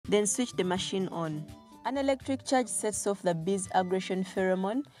Then switch the machine on. An electric charge sets off the bee's aggression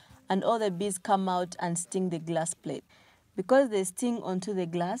pheromone, and all the bees come out and sting the glass plate. Because they sting onto the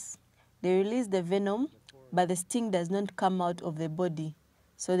glass, they release the venom, but the sting does not come out of the body,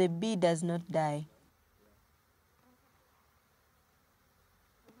 so the bee does not die.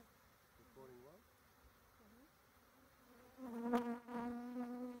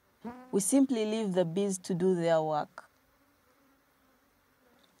 We simply leave the bees to do their work.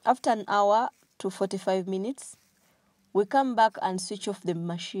 After an hour to 45 minutes, we come back and switch off the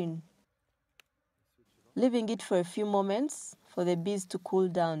machine, leaving it for a few moments for the bees to cool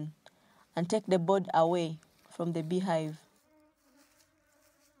down and take the board away from the beehive.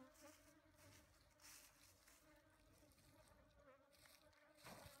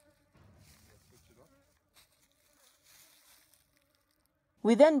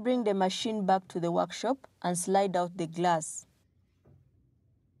 We then bring the machine back to the workshop and slide out the glass.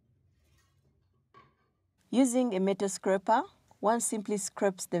 Using a metal scraper, one simply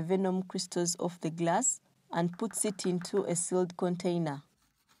scrapes the venom crystals off the glass and puts it into a sealed container.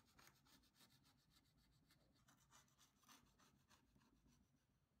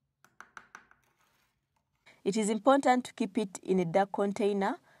 It is important to keep it in a dark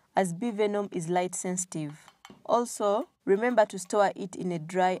container as bee venom is light sensitive. Also, remember to store it in a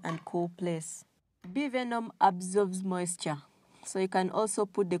dry and cool place. Bee venom absorbs moisture, so you can also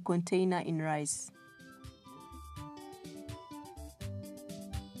put the container in rice.